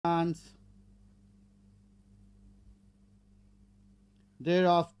plans.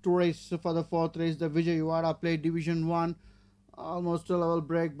 Thereafter, race for the fourth race, the Vijayawada played Division 1. Almost a level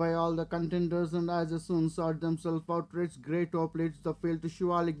break by all the contenders, and as they soon sort themselves out. Race Great Hope leads the field to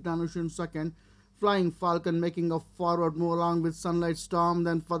Shivalik Dhanush in second. Flying Falcon making a forward move along with Sunlight Storm.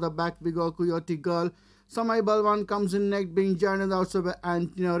 Then for the back we go Coyote Girl. Samai Balwan comes in next, being joined on the outside by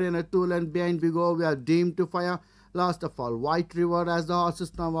Antinori, and a 2-lane behind we go. We are Deemed to Fire. Last of all, White River, as the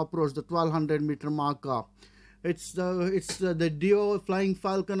horses now approach the 1200 meter marker. It's the duo Flying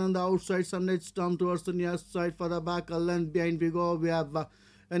Falcon on the outside, Sunlight Storm towards the near side. For the back, a length behind we go. We have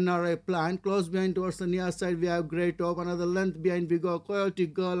NRA Plan. Close behind towards the near side, we have Great Hope. Another length behind we go. Coyote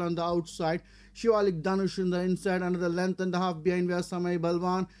Girl on the outside. Shivalik Dhanush in the inside. Another length and a half behind we have Samai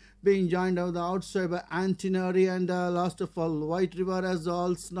Balwan, being joined on the outside by Antinori. And last of all, White River, as the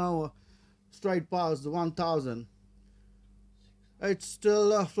odds now straight past the 1000. It's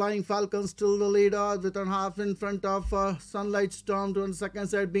still Flying Falcon, still the leader, with a half in front of Sunlight Storm to on the second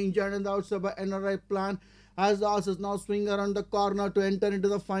side, being joined on the outside by NRI Plan. As the horses now swing around the corner to enter into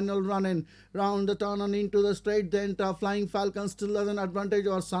the final run-in. Round the turn and into the straight, then Flying Falcon still has an advantage,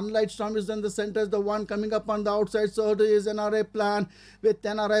 or Sunlight Storm is in the center, is the one coming up on the outside. So it is NRA Plan, with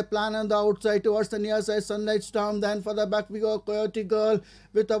NRA Plan on the outside towards the near side, Sunlight Storm. Then for the back we go Coyote Girl,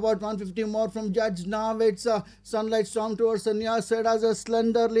 with about 150 more from Judge. Now it's Sunlight Storm towards the near side as a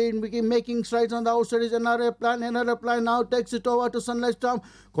slender lead, making strides on the outside is NRA Plan. NRA Plan now takes it over to Sunlight Storm.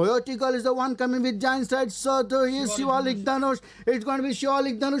 Coyote Girl is the one coming with giant strides. So to his Shivalik Dhanush. It's going to be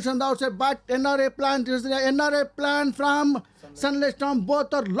Shivalik Dhanush on the outside, but NRA Plan from Sunlight Storm,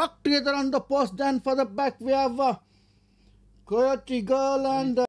 both are locked together on the post. Then for the back we have Coyote Girl and